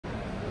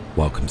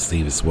Welcome to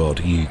Steve's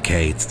World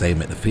UK. Today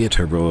I'm at the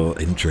Theatre Royal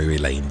in Drury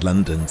Lane,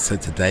 London. So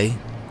today,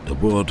 the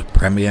world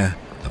premiere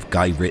of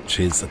Guy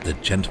Ritchie's The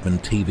Gentleman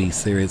TV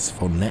series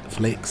for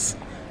Netflix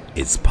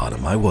is part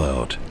of my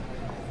world.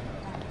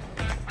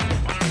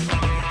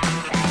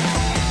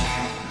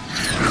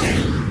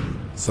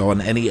 So on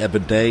any other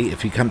day,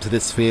 if you come to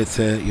this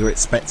theatre, you're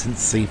expecting to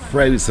see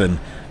Frozen,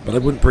 but I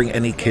wouldn't bring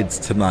any kids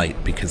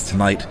tonight because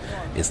tonight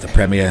is the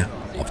premiere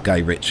of Guy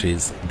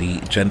Ritchie's The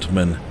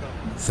Gentleman.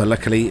 So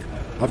luckily,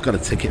 I've got a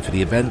ticket for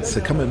the event, so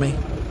come with me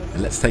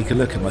and let's take a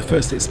look at my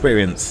first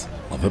experience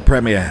of a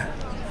premiere.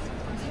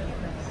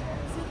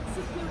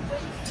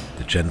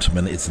 The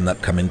Gentleman is an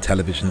upcoming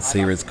television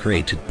series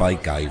created by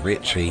Guy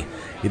Ritchie.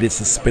 It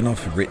is a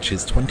spin-off of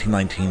Ritchie's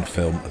 2019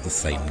 film of the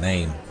same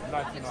name.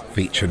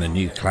 Featuring a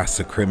new class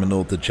of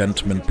criminal, The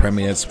Gentleman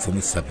premieres on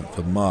the 7th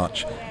of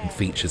March and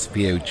features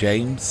Theo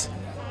James,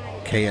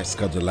 K.S.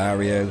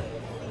 Scodelario,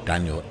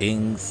 Daniel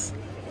Ings,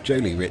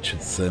 Jolie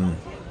Richardson,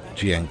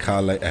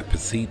 Giancarlo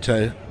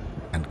Esposito,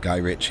 and Guy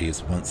Ritchie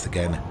is once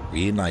again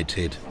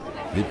reunited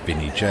with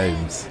Vinnie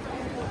Jones.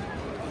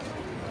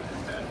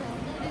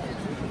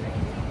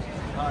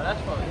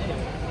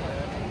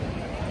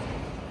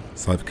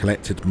 So I've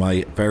collected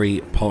my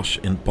very posh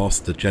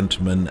embossed The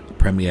Gentleman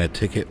premiere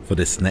ticket for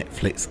this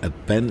Netflix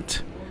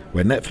event,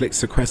 where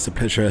Netflix requests the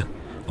pleasure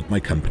of my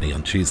company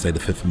on Tuesday the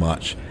 5th of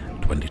March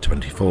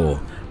 2024.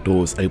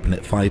 Doors open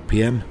at 5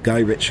 PM. Guy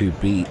Ritchie will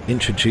be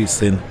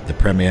introducing the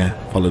premiere,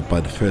 followed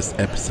by the first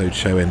episode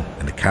showing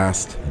and the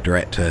cast and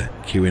director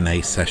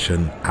Q&A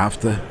session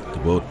after the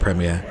world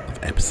premiere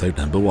of episode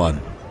number 1.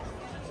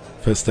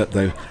 First up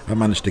though, I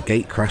managed to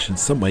gate crash in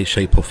some way,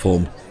 shape or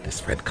form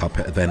this red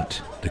carpet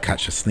event to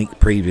catch a sneak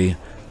preview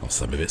of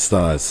some of its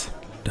stars.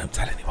 Don't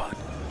tell anyone.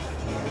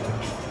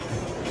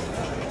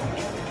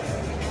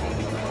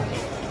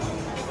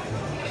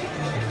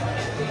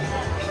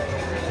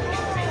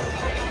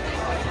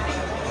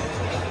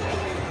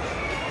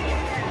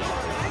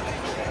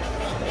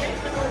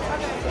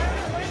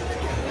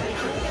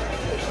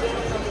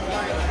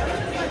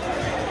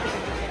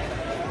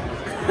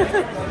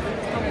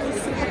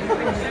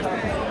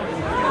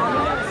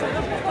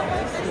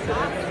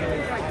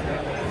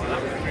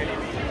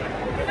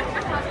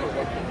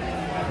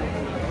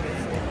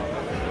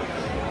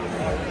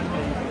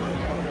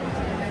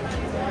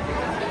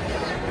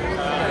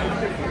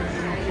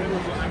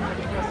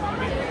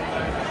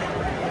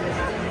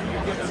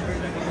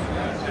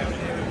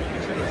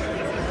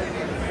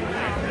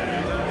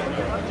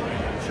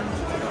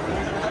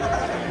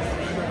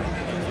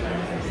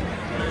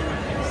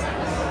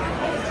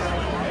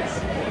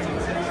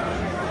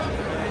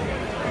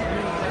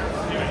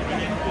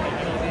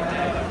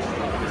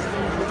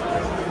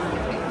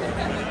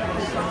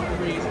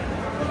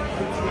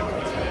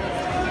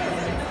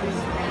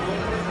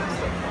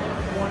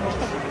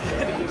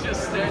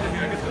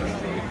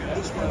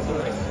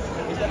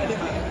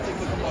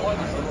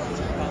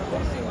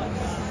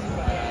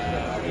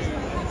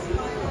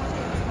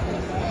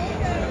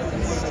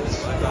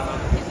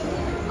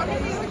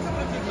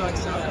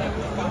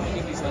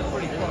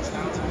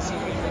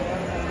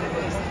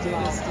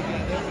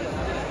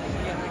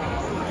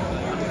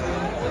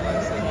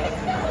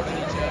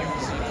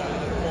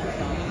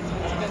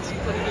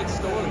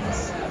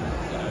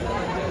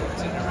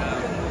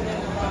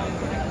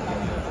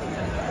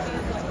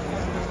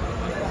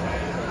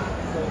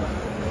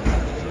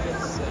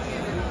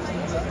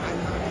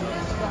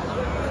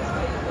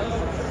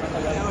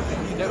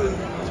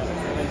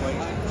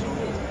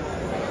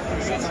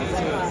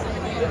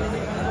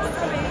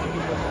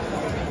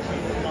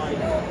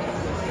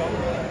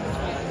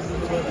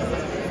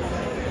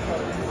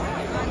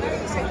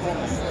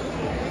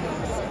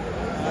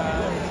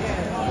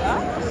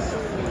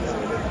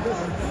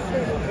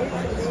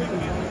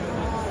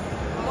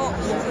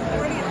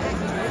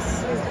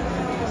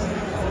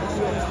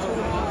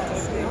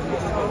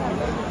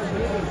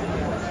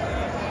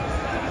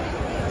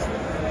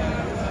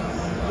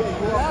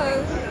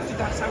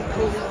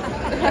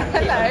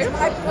 Hello.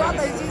 My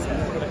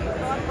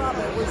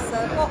brother was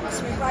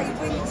box with Ray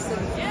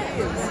Winston for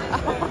years.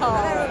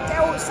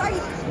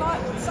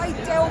 Say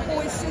Del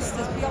Boy's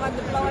sisters behind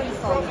the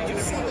blindfold. You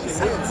see what he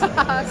says?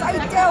 Say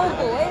Del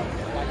Boy.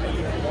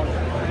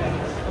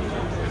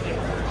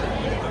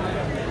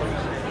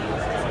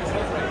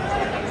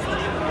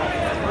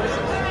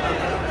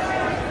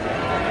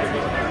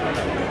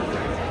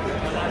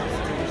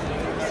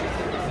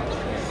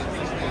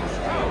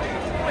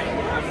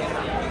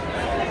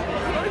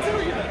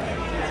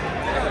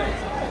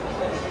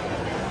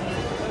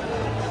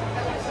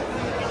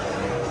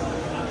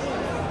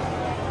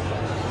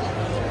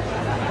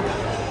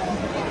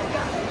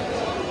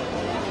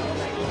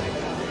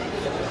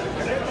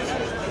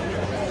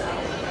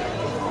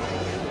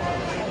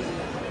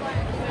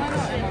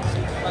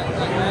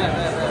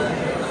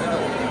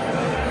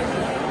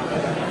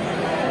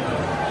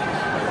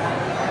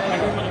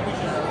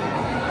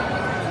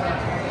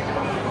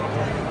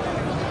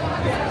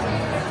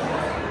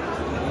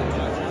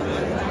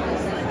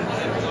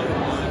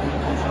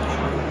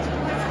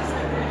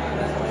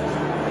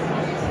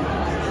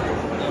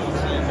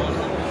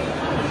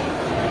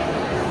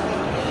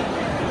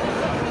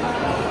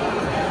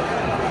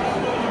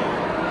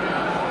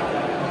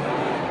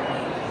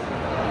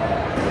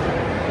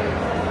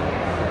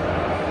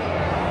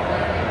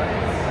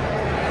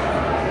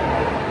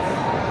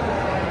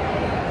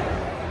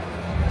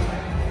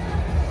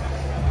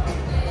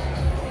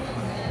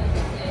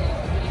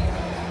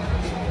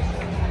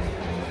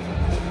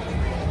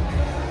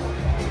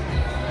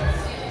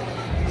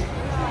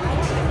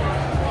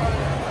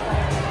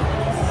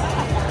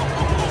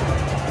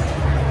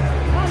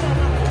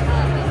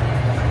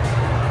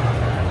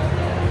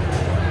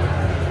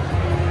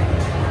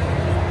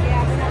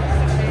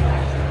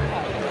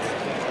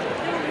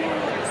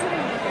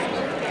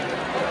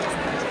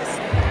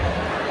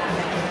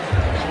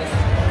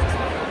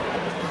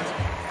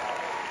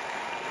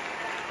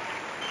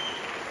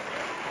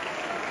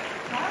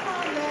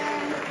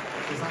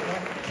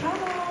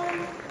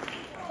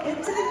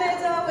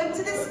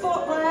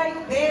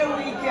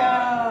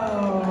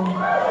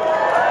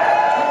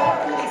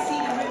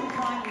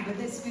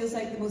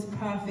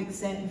 perfect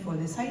setting for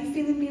this. How are you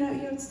feeling being out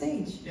here on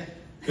stage? Yeah,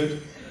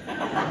 good.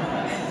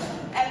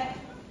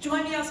 Do you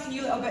mind me asking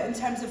you a little bit in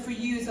terms of, for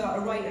you as a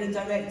writer and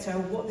director,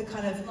 what the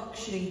kind of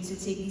luxury to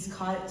take these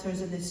characters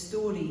and this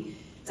story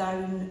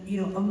down, you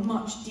know, a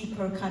much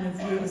deeper kind of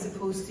route as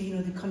opposed to, you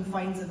know, the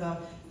confines of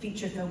a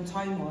feature film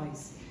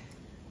time-wise?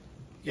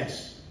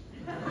 Yes.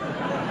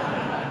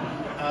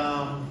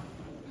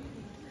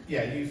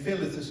 Yeah, you feel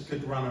that this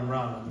could run and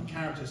run, and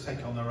characters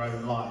take on their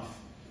own life.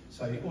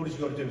 So all you've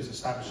got to do is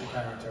establish a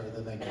character, and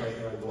then they create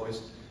their own voice,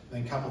 and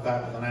then couple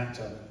that with an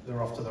actor,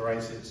 they're off to the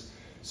races.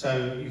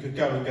 So you could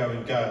go and go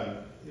and go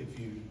if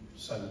you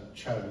so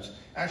chose. It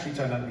actually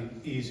turned out to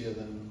be easier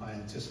than I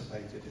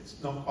anticipated.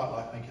 It's not quite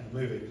like making a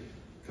movie,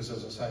 because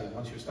as I say,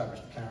 once you establish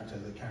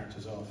the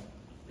character's off.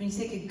 When you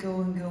say it could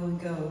go and go and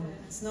go,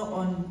 it's not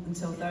on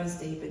until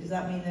Thursday, but does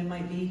that mean there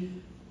might be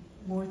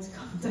more to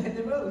come down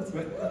the road?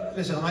 But,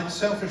 listen,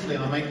 selfishly,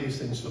 I make these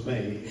things for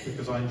me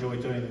because I enjoy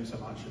doing them so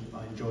much, and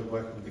I enjoy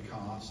working with the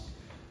cast.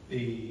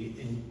 The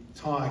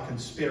entire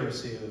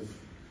conspiracy of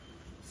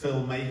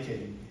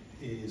filmmaking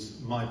is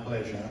my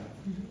pleasure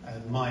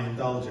and my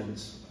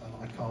indulgence, and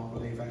I can't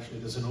believe actually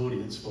there's an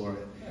audience for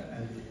it.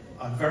 And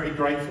I'm very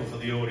grateful for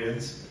the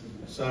audience,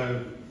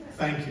 so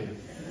thank you.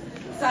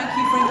 Thank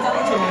you for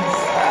indulgence.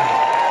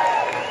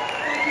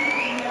 Thank you for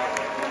being here. You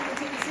want to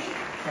take a seat?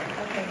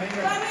 Okay.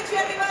 Guy Ritchie,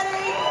 everybody!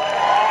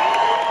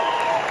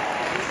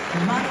 The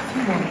man of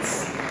few words.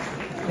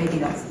 Maybe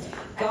not.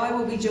 Guy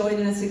will be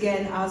joining us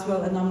again, as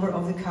will a number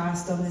of the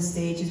cast on the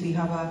stage, as we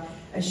have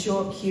a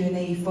short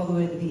Q&A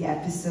following the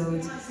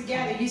episode. Once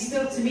again, are you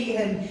still to meet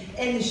him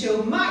in the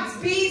show? Max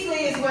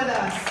Beasley is with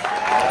us.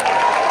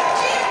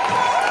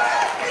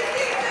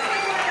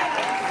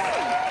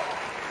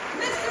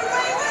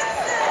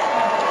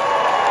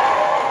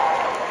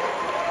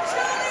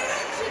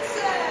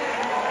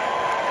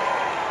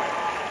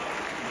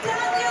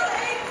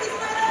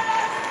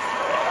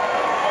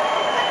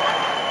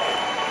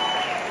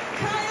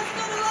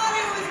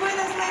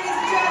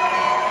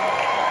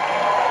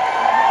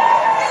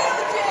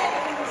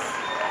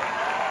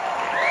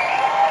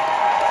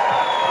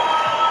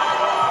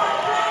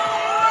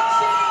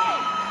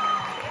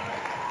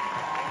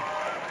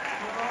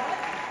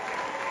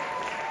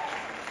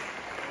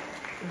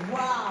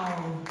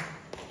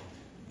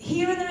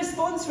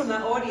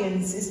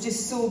 Is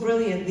just so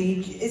brilliant.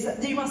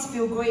 You must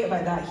feel great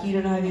about that,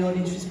 hearing how the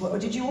audience responded. Or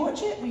did you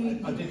watch it?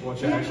 I did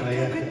watch it, actually,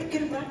 yeah.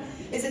 Good.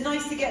 Is it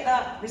nice to get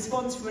that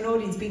response from an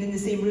audience, being in the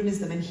same room as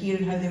them and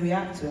hearing how they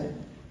react to it?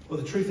 Well,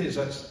 the truth is,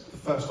 that's the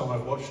first time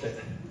I've watched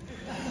it.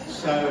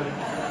 So,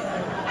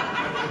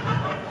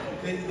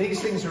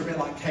 these things are a bit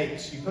like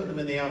cakes. You put them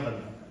in the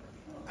oven,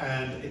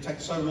 and it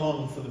takes so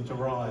long for them to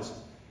rise.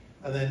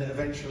 And then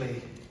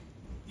eventually,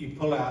 you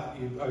pull out,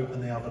 you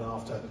open the oven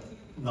after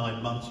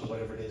 9 months or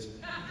whatever it is,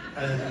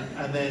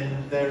 and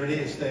then there it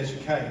is, there's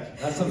your cake.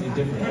 That's something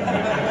different.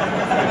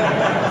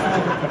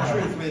 The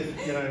truth with,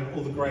 you know,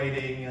 all the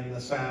grading and the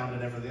sound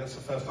and everything, that's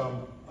the first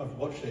time I've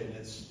watched it, and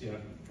it's, you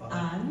know...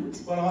 And?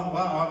 Well,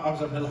 I was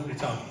having a lovely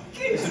time.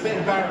 It's a bit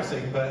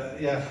embarrassing, but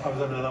yeah, I was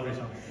having a lovely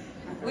time.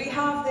 We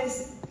have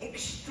this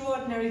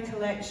extraordinary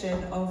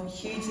collection of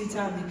hugely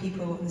talented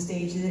people on the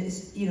stage, and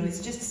it's, you know,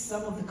 it's just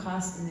some of the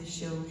cast in this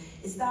show.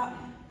 Is that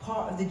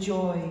part of the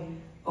joy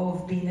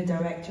of being a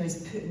director,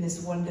 is putting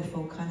this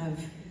wonderful kind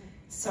of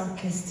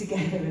circus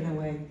together in a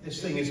way? This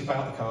thing is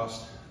about the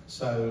cast,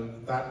 so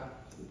that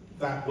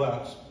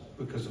works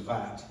because of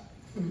that.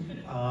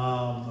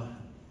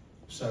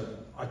 So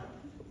I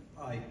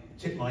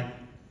tip my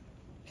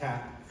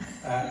cap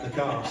at the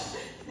cast.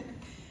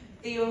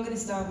 Theo, I'm going to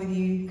start with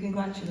you.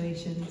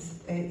 Congratulations.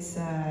 It's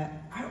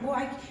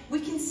we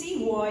can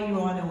see why you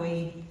ran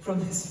away from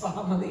this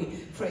family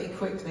pretty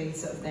quickly,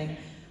 sort of thing.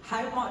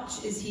 How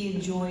much is he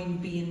enjoying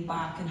being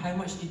back, and how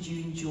much did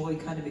you enjoy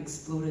kind of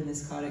exploring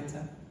this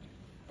character?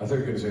 I thought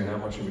you were going to say how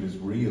much of it is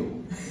real.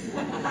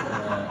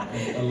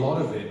 A lot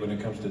of it, when it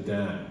comes to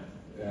Dan,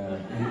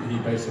 he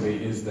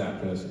basically is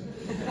that person.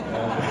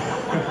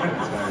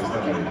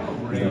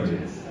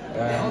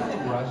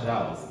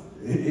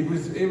 It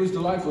was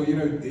delightful. You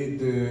know,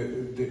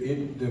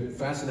 the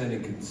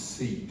fascinating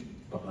conceit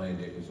behind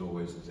it was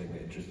always the thing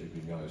that interested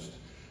me most.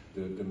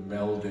 The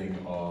melding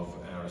of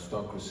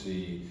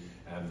aristocracy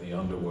and the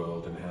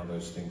underworld, and how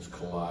those things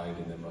collide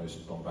in the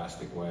most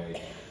bombastic way,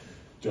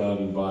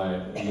 done by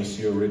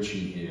Monsieur Richie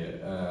here.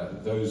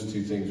 Those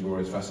two things were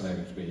always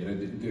fascinating to me. You know,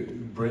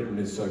 Britain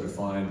is so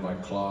defined by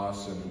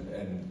class,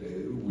 and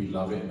we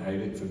love it and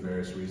hate it for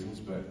various reasons,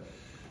 but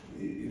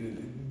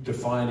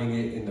defining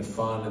it in the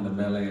fun and the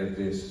melee of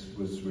this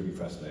was really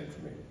fascinating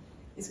for me.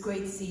 It's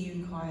great to see you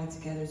and Kaya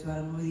together as well.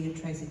 I'm really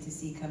interested to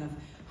see kind of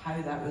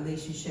how that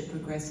relationship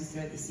progresses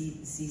throughout the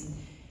season.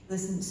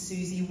 Listen,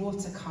 Susie,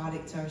 what a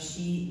character.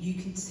 You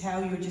can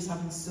tell you're just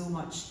having so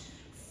much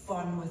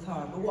fun with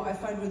her. But what I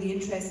found really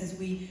interesting is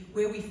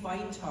where we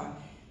find her,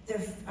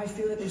 I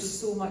feel like there's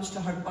so much to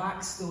her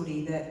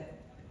backstory that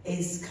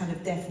is kind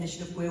of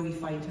definition of where we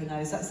find her now.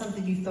 Is that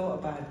something you thought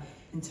about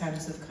in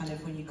terms of kind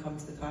of when you come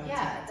to the character?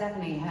 Yeah,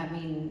 definitely. I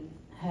mean,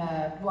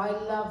 what I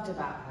loved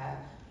about her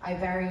I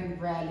very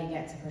rarely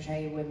get to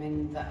portray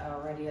women that are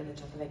already at the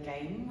top of their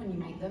game when you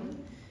meet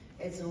them.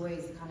 It's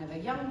always kind of a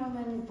young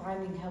woman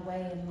finding her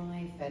way in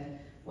life, and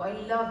what I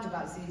loved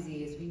about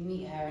Susie is we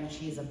meet her and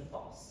she's a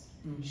boss.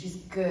 She's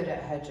good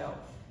at her job.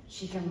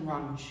 She can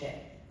run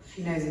shit.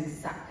 She knows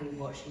exactly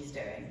what she's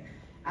doing.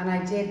 And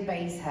I did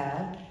base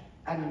her,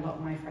 and a lot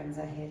of my friends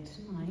are here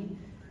tonight,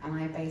 and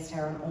I based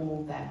her on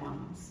all their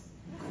mums.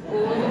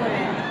 All the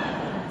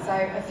women. So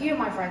a few of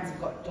my friends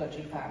have got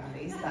dodgy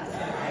families, that's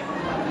okay.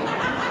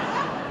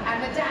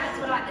 And the dads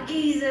were like the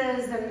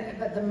geezers,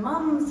 but the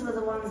mums were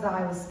the ones that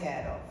I was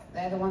scared of.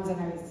 They're the ones that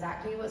know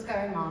exactly what's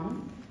going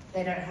on.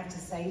 They don't have to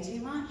say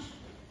too much.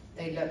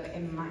 They look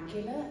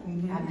immaculate,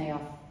 and they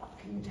are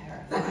fucking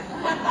terrifying.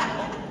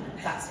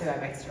 That's who I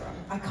based her on.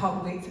 I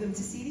can't wait for them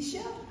to see the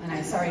show. I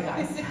know, sorry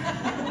guys.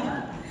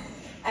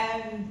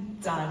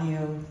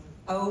 Daniel,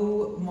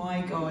 oh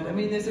my God. I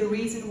mean, there's a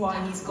reason why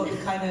he's got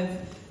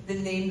the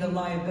name, the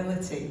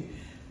liability.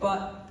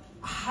 But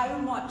how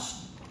much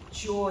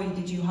joy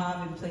did you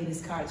have in playing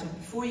this character?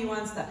 Before you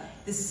answer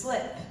that, the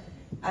slip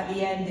at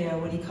the end there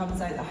when he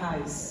comes out the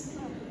house.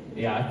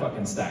 Yeah, I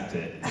fucking stacked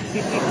it.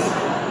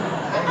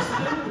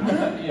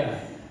 Yeah,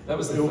 that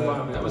was the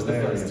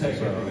first take.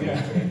 Well,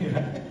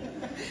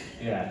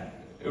 yeah.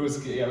 It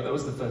was that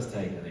was the first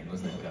take, I think,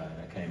 wasn't it, Guy?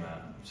 That came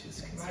out.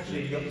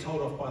 Actually, you got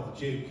told off by the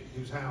Duke,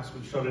 whose house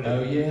we shot it in.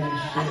 Oh yeah.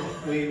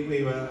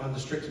 We were under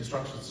strict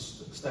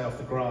instructions to stay off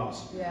the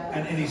grass. Yeah.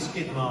 And any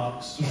skid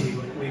marks,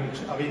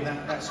 I mean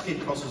that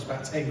skid cost us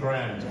about 10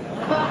 grand.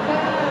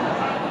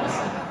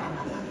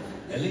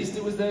 At least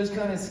it was those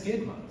kind of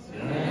skid marks. You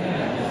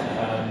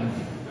know?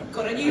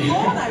 Got a new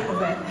lawn out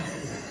of it.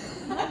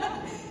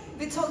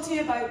 But talk to me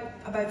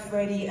about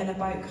Freddie and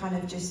about kind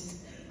of just,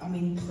 I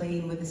mean,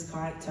 playing with this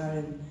character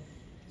and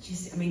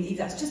just, I mean,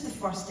 that's just the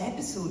first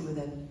episode with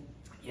him.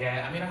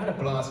 Yeah, I mean, I had a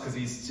blast because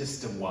he's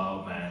just a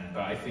wild man.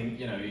 But I think,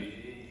 you know,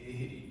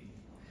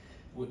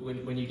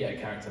 when you get a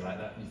character like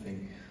that, you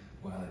think,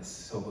 well, it's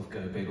sort of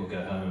go big or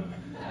go home.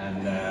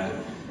 And,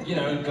 you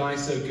know,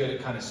 Guy's so good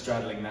at kind of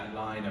straddling that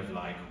line of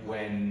like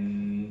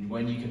when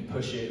you can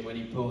push it, when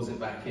he pulls it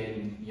back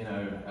in, you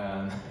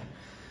know,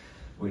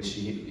 which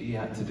he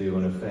had to do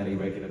on a fairly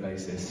regular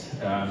basis.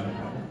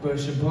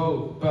 Push and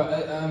pull.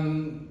 But,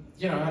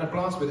 you know, I had a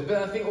blast with it.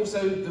 But I think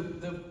also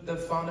the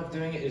fun of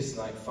doing it is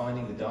like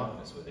finding the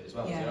darkness with it as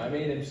well. Yeah. Do you know what I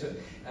mean?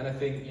 And I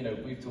think, you know,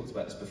 we've talked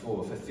about this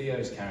before, for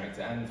Theo's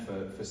character and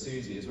for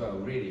Susie as well,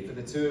 really, for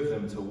the two of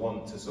them to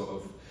want to sort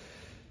of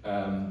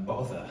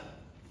bother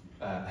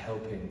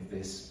helping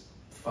this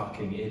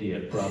fucking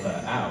idiot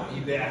brother out.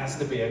 There has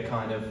to be a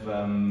kind of,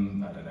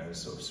 I don't know,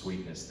 sort of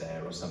sweetness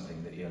there or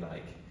something that you're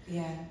like,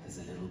 yeah, there's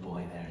a little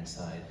boy there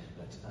inside,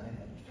 but I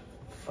had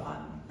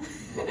fun.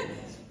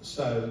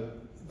 So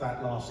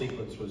that last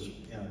sequence was, you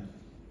know,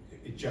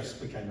 it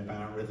just became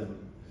about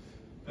rhythm,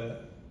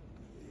 but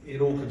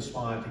it all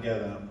conspired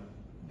together.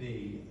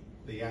 The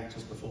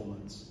actor's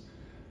performance,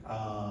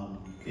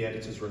 the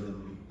editor's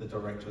rhythm, the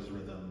director's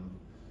rhythm,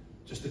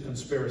 just the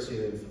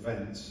conspiracy of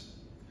events.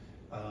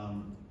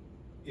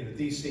 You know,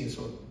 these scenes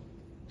sort of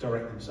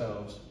direct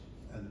themselves,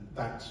 and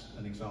that's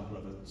an example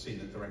of a scene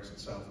that directs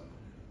itself.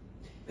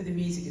 But the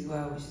music as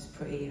well, which is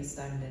pretty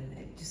astounding.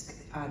 It just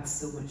adds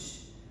so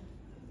much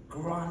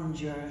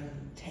grandeur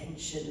and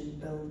tension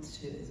and build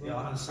to it as well.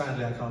 Yeah, and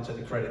sadly I can't take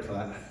the credit for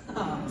that.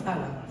 Oh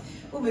well.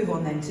 We'll move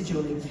on then to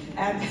Jolie.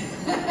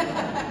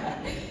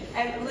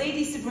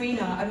 Lady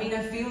Sabrina, I mean,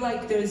 I feel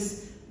like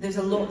there's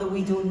a lot that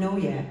we don't know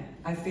yet.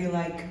 I feel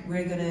like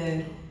we're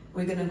gonna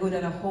go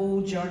down a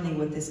whole journey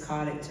with this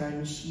character,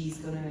 and she's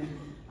gonna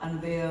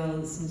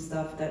unveil some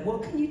stuff that.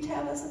 What can you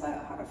tell us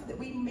about her that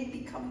we may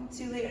be coming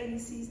to later in the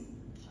season?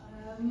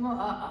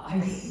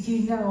 I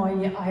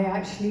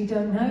actually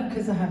don't know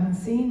because I haven't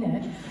seen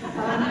it.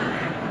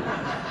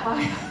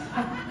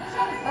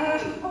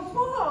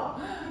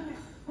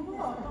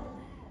 What?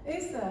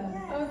 Is there?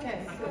 Yeah. Okay.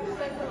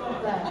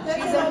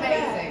 She's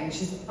amazing.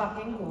 She's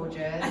fucking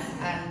gorgeous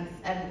and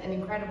an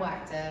incredible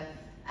actor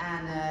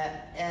and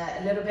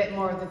a little bit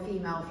more of the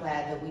female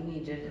flair that we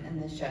needed in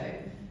the show.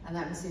 And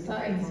I'm super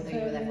grateful that you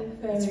were there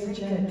for. It's really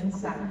good.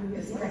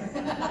 It's great.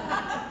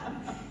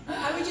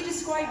 How would you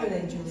describe her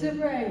then, Julie? It's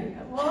great.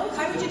 What?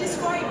 How would you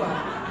describe her?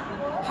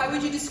 What? How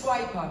would you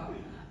describe her?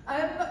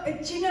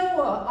 Do you know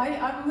what?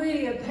 I'm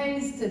really at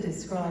pains to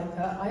describe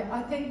her.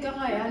 I think,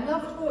 Guy, I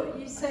loved what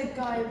you said,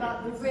 Guy,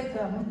 about the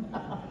rhythm.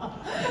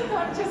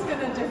 I'm just going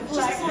to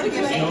deflect.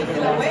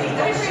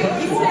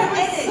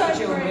 It's so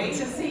great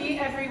to see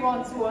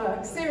everyone's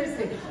work.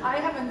 Seriously, I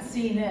haven't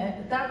seen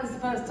it. That was the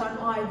first time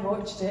I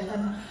watched it,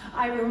 and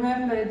I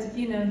remembered,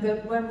 you know,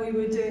 that when we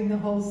were doing the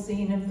whole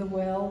scene of the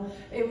will,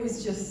 it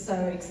was just so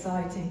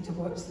exciting to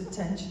watch the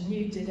tension.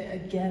 You did it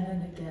again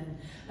and again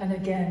and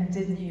again,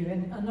 didn't you?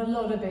 And a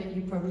lot of it,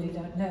 you probably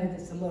don't know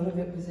this, a lot of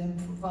it was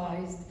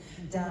improvised.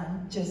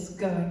 Dan just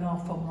going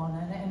off on one,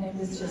 and it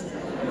was just,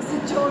 it was a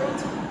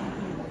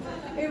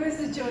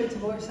joy to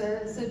watch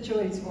that. It's a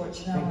joy to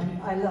watch now,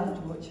 and I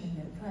loved watching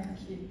it.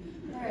 Thank you.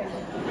 All right.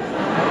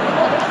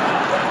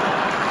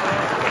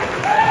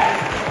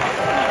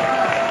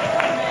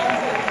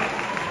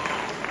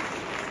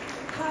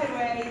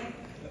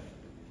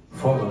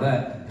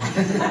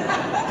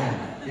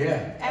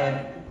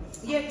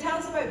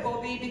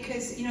 Bobby,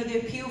 because you know the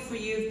appeal for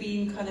you of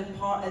being kind of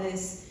part of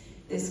this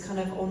kind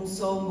of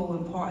ensemble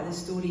and part of the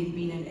story and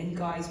being in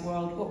Guy's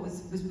world. What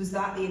was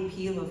that the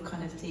appeal of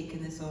kind of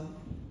taking this on?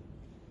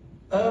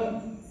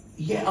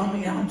 Yeah, I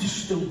mean, I'm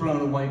just still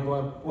blown away by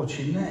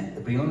watching that,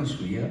 to be honest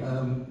with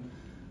you.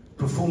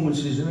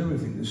 Performances and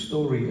everything, the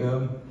story.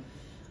 I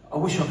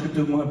wish I could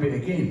do my bit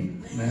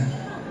again.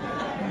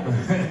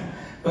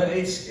 But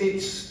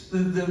it's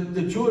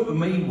the joy for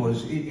me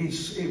was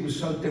it was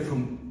so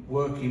different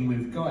working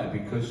with Guy,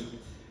 because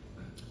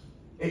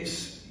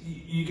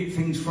you get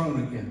things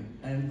thrown at you,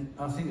 and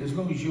I think as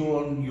long as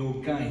you're on your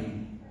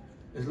game,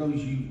 as long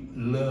as you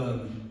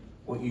learn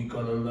what you've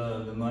got to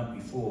learn the night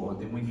before,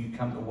 then when you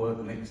come to work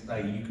the next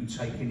day, you can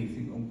take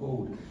anything on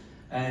board.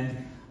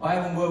 And I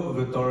haven't worked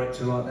with a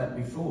director like that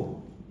before.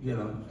 You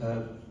know,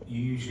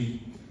 you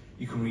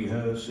can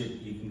rehearse it,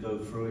 you can go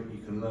through it,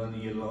 you can learn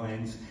your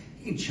lines,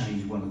 you can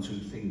change one or two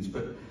things,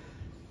 but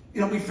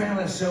you know, we found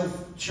ourselves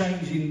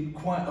changing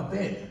quite a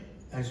bit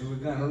as we were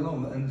going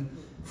along, and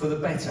for the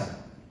better.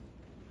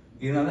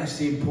 You know, that's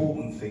the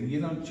important thing. You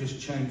don't just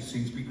change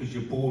things because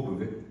you're bored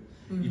with it.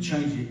 You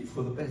change it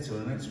for the better,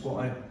 and that's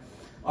what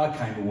I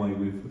came away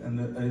with, and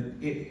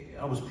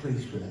I was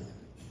pleased with it.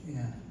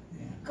 Yeah.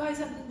 Guys,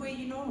 is that the way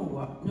you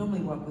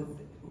normally work with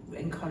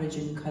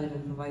encouraging kind of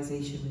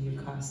improvisation when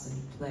you're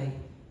casting a play?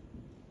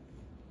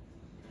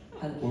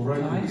 Well,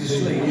 right, Guy? you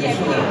sleep. Yeah.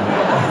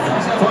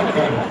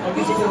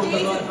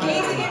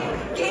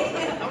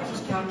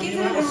 Give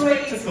them the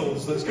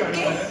spectacles that's going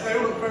on. They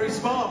all look very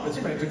smart with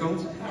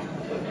spectacles.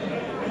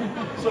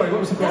 Sorry, what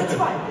was the question? That's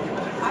fine.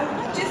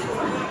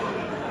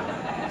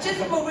 Just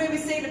what we were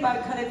saying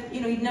about kind of, you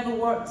know, you'd never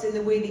worked in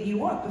the way that you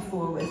worked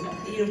before. Was,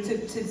 you know,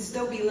 to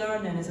still be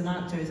learning as an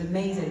actor is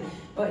amazing.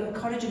 But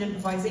encouraging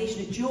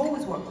improvisation, do you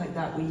always work like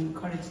that, where you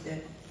encourage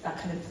that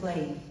kind of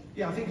play?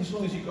 Yeah, I think as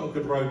long as you've got a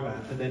good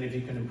roadmap, and then if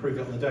you can improve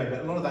it on the day.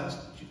 But a lot of that's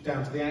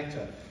down to the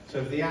actor. So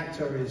if the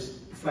actor is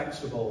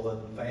flexible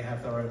and they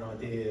have their own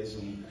ideas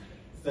and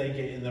they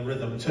get in the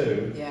rhythm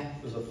too,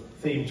 there's a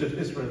theme to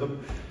this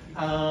rhythm,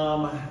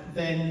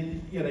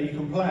 then you know you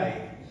can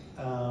play.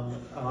 And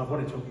I've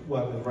wanted to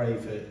work with Ray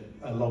for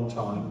a long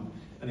time,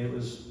 and it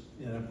was,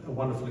 you know, a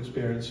wonderful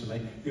experience for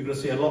me. You're going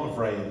to see a lot of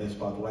Ray in this,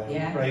 by the way.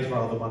 Yeah. Ray's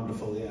rather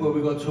wonderful. Yeah. Well,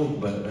 we've got to talk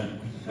about that.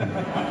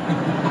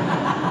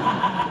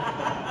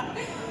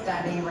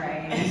 Daddy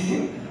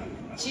Ray.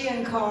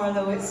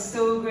 Giancarlo, it's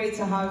so great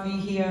to have you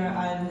here,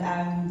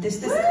 and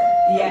this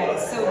yeah,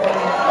 it's so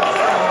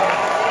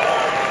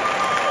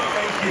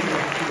Thank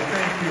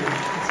brilliant. you.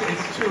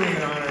 It's truly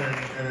an honor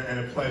and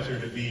a pleasure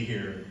to be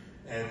here.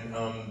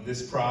 And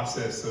this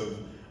process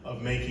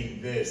of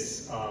making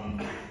this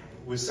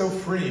was so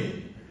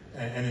freeing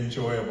and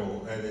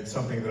enjoyable, and it's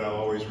something that I'll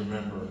always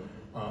remember.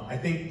 I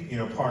think, you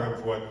know, part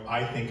of what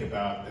I think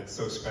about that's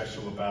so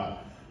special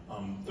about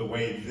the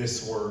way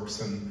this works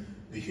and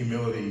the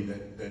humility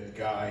that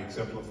Guy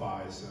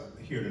exemplifies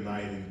here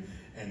tonight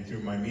and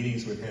through my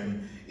meetings with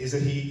him is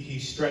that he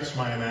stretched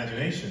my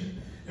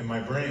imagination and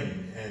my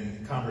brain,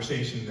 and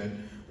conversation that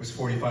was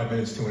 45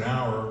 minutes to an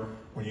hour,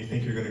 when you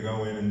think you're going to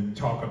go in and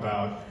talk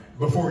about,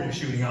 before you're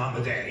shooting on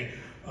the day,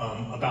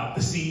 about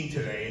the scene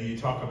today, and you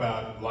talk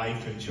about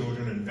life and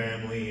children and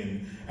family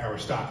and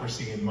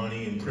aristocracy and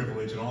money and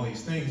privilege and all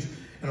these things,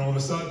 and all of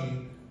a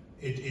sudden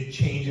it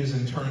changes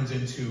and turns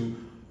into,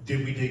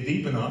 did we dig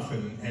deep enough?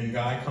 And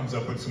Guy comes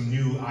up with some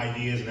new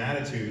ideas and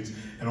attitudes,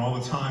 and all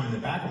the time in the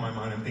back of my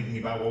mind I'm thinking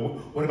about,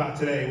 well, what about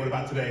today? What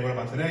about today? What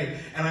about today?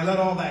 And I let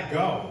all that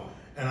go.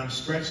 And I'm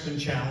stretched and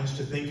challenged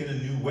to think in a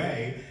new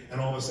way, and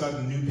all of a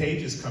sudden new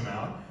pages come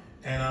out,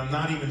 and I'm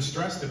not even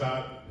stressed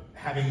about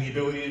having the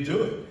ability to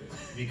do it,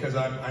 because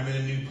I'm in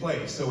a new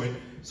place. So it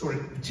sort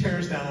of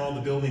tears down all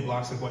the building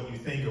blocks of what you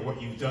think or what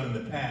you've done in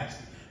the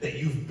past, that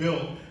you've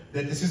built,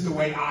 that this is the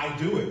way I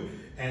do it.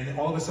 And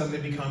all of a sudden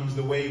it becomes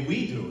the way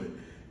we do it.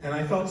 And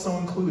I felt so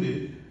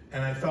included,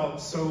 and I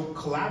felt so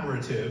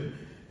collaborative,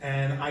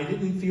 and I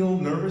didn't feel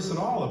nervous at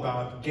all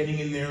about getting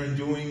in there and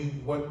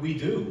doing what we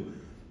do.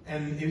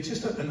 And it's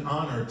just an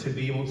honor to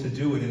be able to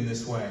do it in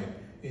this way.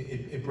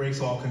 It breaks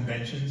all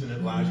conventions, and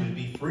it allows you to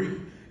be free.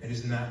 And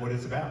isn't that what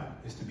it's about,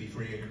 is to be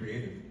free and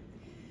creative?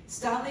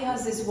 Stanley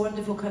has this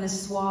wonderful kind of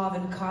suave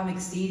and calm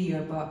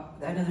exterior, but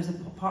I know there's a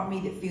part of me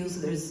that feels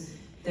that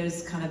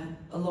there's kind of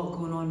a lot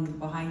going on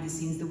behind the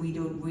scenes that we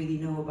don't really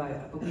know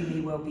about, but we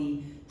may well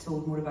be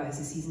told more about as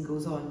the season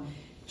goes on.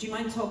 Do you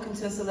mind talking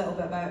to us a little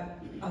bit about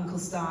Uncle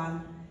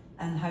Stan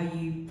and how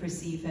you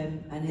perceive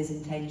him and his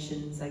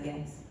intentions, I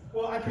guess?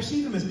 Well, I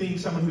perceive him as being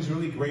someone who's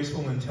really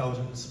graceful,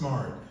 intelligent, and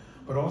smart,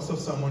 but also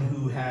someone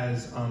who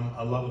has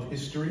a love of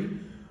history,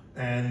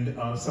 and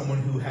someone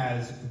who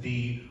has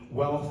the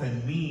wealth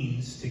and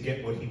means to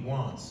get what he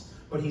wants.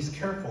 But he's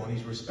careful and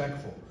he's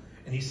respectful.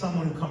 And he's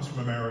someone who comes from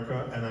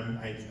America, and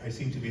I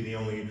seem to be the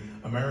only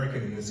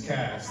American in this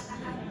cast.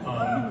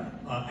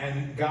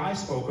 And Guy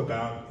spoke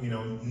about, you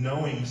know,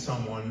 knowing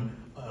someone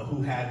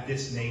who had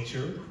this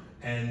nature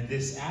and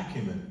this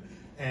acumen.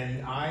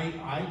 And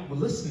I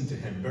listened to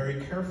him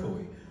very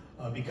carefully,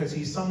 because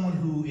he's someone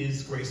who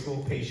is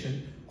graceful,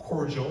 patient,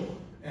 cordial,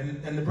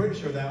 And the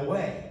British are that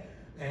way.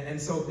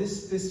 And so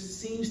this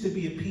seems to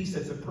be a piece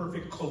that's a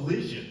perfect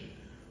collision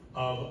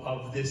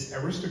of this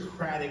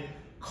aristocratic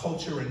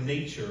culture and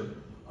nature,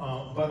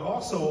 but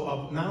also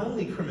of not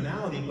only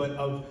criminality, but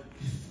of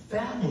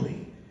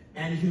family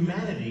and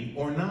humanity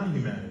or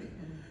non-humanity.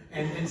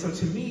 And so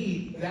to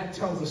me, that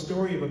tells a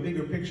story of a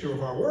bigger picture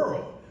of our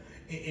world,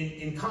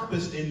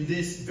 encompassed in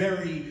this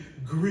very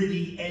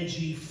gritty,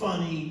 edgy,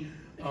 funny,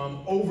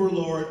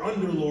 overlord,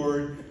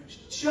 underlord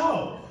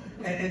show.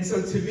 And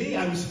so to me,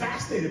 I was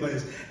fascinated by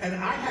this. And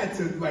I had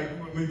to, like,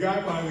 when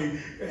Guy finally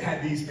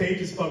had these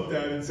pages pumped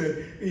out and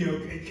said, you know,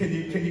 can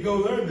you go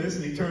learn this?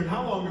 And he turned,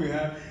 how long do we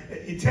have?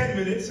 10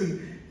 minutes.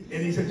 And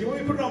he said, do you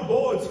want me to put it on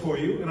boards for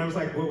you? And I was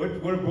like, well,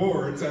 what are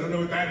boards? I don't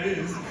know what that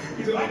is.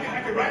 He said, I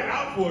can write it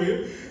out for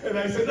you. And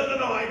I said, no,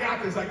 I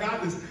got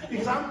this.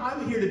 Because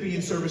I'm here to be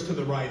in service to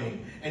the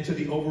writing and to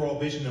the overall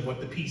vision of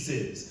what the piece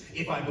is,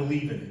 if I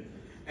believe in it.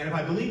 And if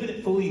I believe in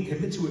it fully and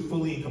commit to it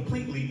fully and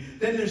completely,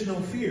 then there's no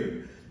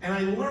fear. And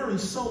I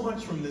learned so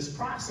much from this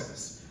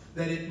process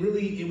that it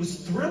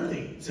was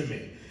thrilling to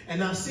me. And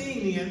now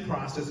seeing the end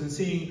process and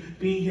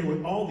being here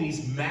with all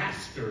these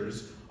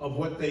masters of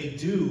what they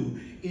do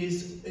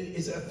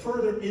is a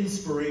further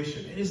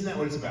inspiration. And isn't that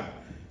what it's about?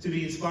 To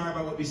be inspired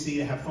by what we see,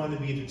 to have fun, to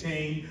be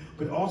entertained,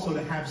 but also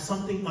to have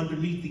something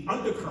underneath the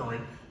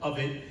undercurrent of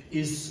it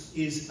is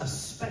a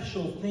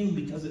special thing,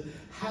 because it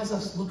has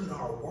us look at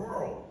our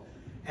world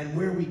and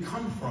where we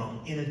come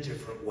from in a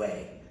different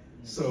way.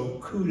 So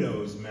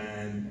kudos,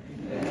 man.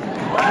 Can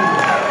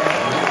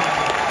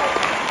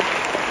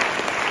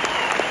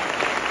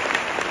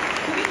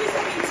we just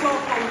have you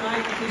talk all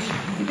night, because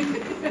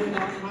We're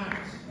not Max.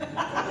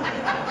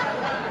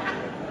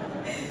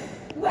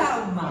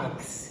 Well,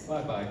 Max.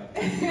 Bye-bye.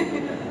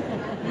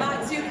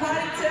 Max, your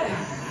character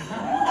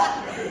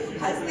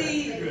has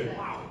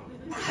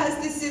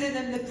the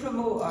pseudonym The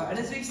Promoter. And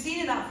as we've seen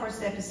in that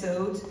first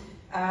episode,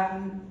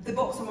 the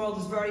boxing world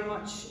is very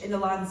much in the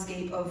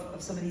landscape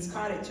of some of these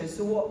characters.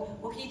 So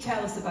what can you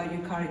tell us about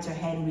your character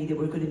Henry that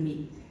we're going to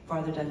meet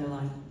further down the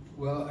line?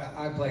 Well,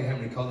 I play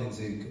Henry Collins,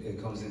 who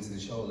comes into the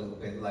show a little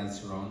bit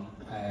later on,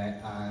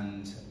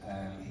 and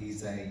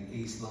he's a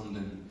East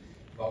London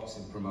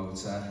boxing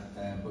promoter,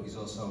 but he's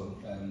also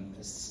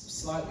a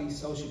slightly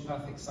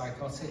sociopathic,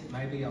 psychotic,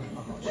 maybe, I'm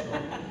not sure,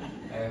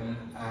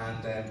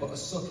 but a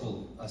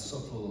subtle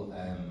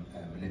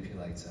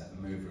manipulator,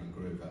 mover and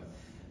groover.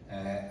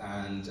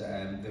 And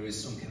there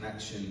is some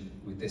connection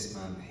with this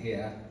man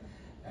here,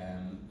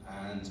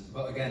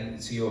 but again,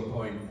 to your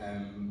point,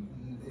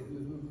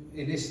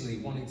 initially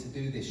wanting to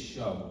do this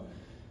show,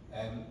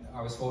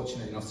 I was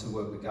fortunate enough to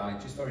work with Guy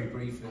just very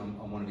briefly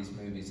on one of his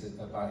movies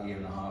about a year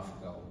and a half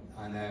ago,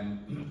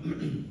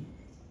 and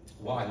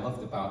what I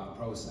loved about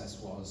the process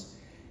was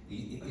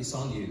it's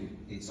on you,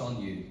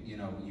 you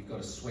know, you've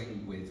got to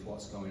swing with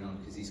what's going on,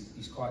 because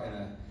he's quite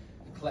an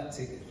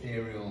eclectic,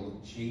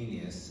 ethereal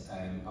genius.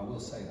 I will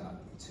say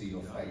that to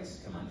your face,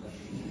 Commander.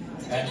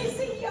 Did you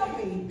say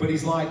yummy? But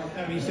he's like...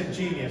 No, he said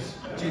genius.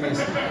 Genius.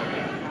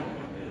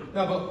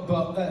 No,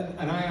 but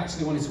and I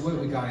actually wanted to work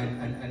with Guy,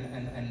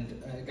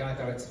 and Guy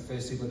directed the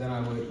first two, but then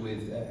I worked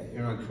with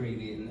Iran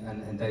Creedy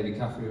and David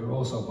Caffrey, who are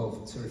also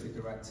both terrific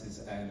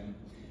directors.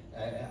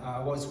 I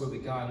wanted to work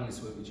with Guy, I wanted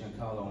to work with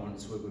Giancarlo, I wanted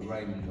to work with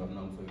Raymond, who I've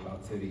known for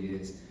about 30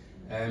 years.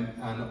 And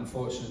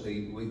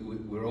unfortunately,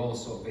 we're all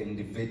sort of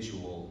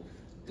individual.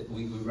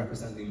 We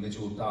represent the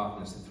individual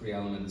darkness, the three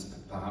elements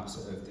perhaps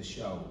of the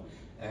show.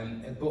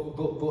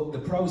 But the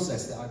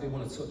process that I do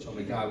want to touch on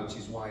with Guy, which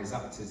is why as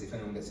actors, if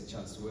anyone gets a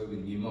chance to work with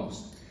him, you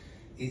must.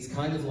 It's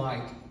kind of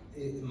like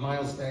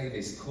Miles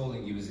Davis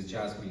calling you as a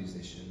jazz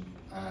musician,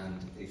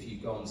 and if you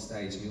go on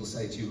stage and he'll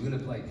say to you, we're going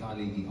to play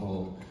Carnegie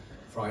Hall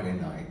Friday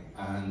night,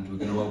 and we're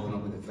going to open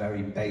up with a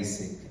very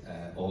basic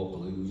or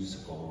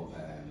blues or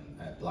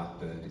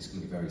Blackbird. It's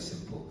going to be very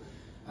simple.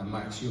 And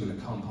Max, you're going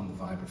to comp on the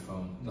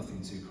vibraphone,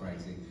 nothing too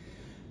crazy.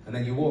 And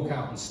then you walk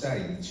out on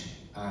stage,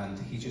 and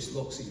he just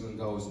looks at you and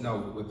goes,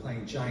 no, we're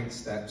playing Giant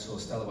Steps or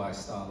Stella by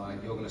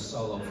Starlight, you're going to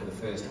solo for the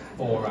first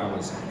 4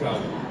 hours, go.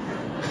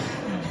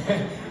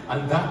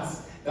 And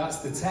that's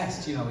the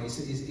test, you know,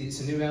 it's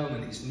a new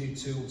element, it's a new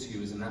tool to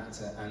you as an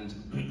actor, and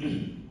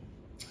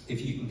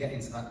if you can get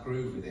into that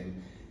groove with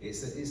him,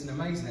 it's an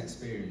amazing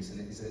experience,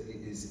 and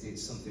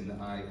it's something that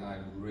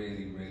I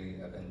really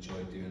have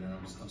enjoyed doing, and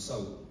I'm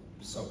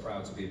so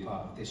proud to be a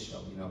part of this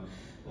show. You know,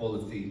 all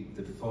of the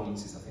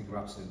performances I think are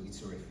absolutely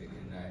terrific,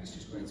 and it's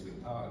just great to be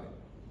a part of it.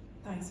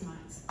 Thanks,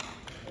 Max.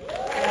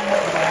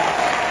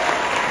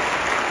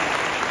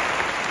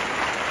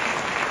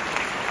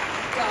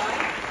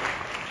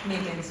 Guy, me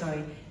again,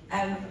 sorry.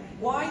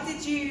 Why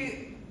did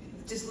you,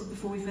 just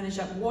before we finish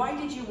up, why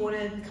did you want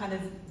to kind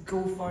of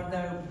go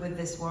further with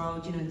this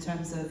world, you know, in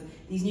terms of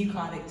these new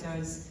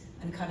characters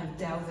and kind of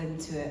delve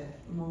into it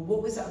more?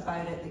 What was it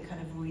about it that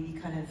kind of really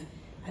kind of,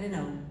 I don't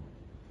know.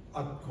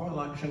 I'd quite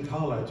like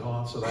Giancarlo to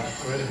answer that,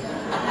 really.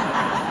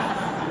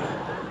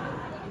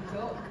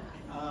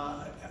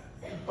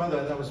 By the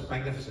way, that was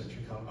magnificent,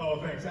 Giancarlo. Oh,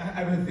 thanks. I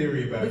have a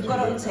theory about We've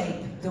got it on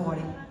tape, don't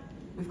worry.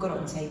 We've got it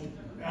on tape.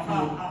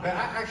 But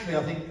actually,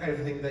 I think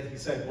everything that he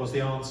said was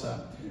the answer.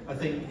 I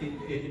think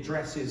it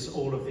addresses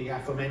all of the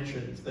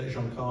aforementioned that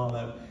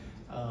Giancarlo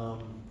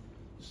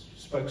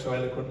spoke so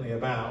eloquently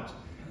about.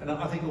 And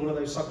I think all of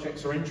those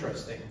subjects are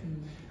interesting.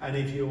 And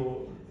if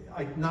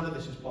none of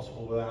this is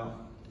possible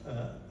without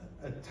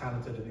a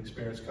talented and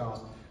experienced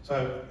cast.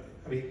 So,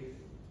 I mean,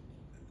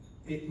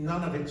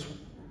 none of it's,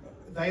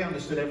 they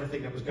understood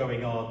everything that was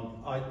going on.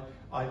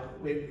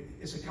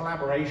 It's a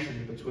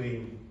collaboration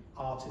between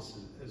artists,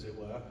 as it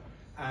were,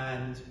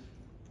 and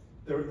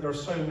there are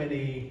so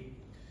many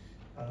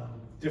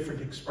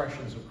different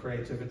expressions of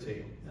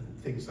creativity and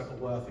things that are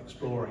worth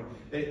exploring.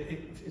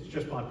 It's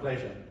just my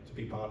pleasure to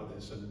be part of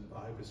this, and I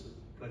hope it's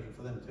a pleasure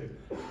for them too.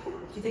 Do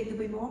you think there'll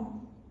be more?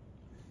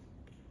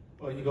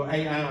 Well, you've got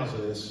 8 hours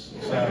of this,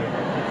 so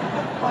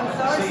On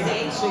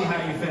Thursday, see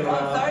how you feel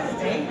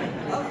about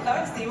it. On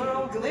Thursday, we're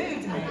all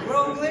glued, mate. We're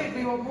all glued.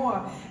 We want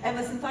more. And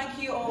listen,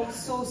 thank you all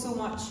so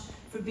much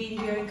for being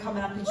here and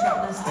coming up and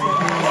chatting us to.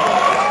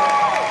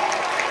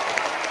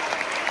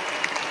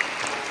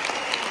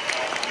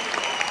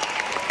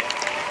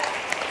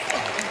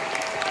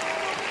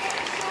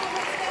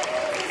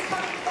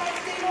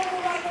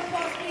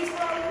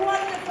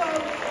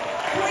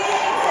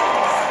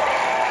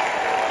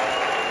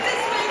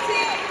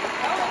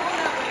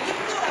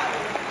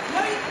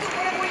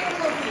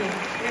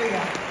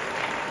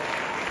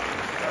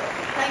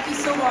 Thank you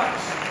so much.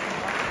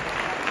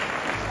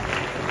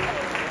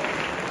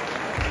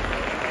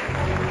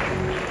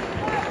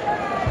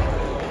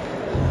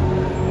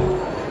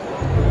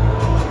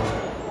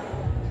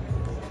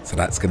 So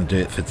that's going to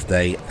do it for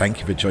today. Thank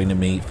you for joining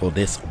me for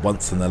this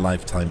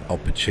once-in-a-lifetime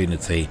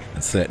opportunity,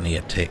 and certainly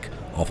a tick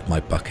off my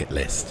bucket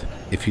list.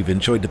 If you've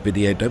enjoyed the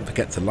video, don't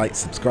forget to like,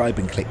 subscribe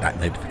and click that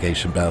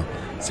notification bell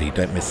so you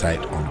don't miss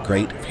out on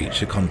great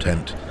future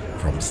content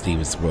from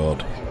Steve's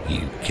World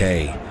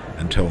UK.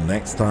 Until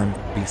next time,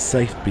 be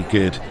safe, be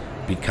good,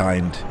 be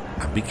kind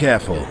and be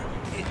careful.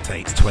 It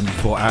takes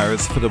 24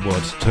 hours for the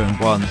world to turn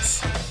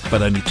once,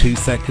 but only 2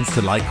 seconds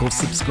to like or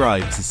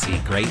subscribe to see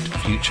great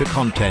future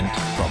content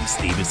from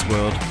Steve's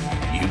World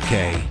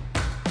UK.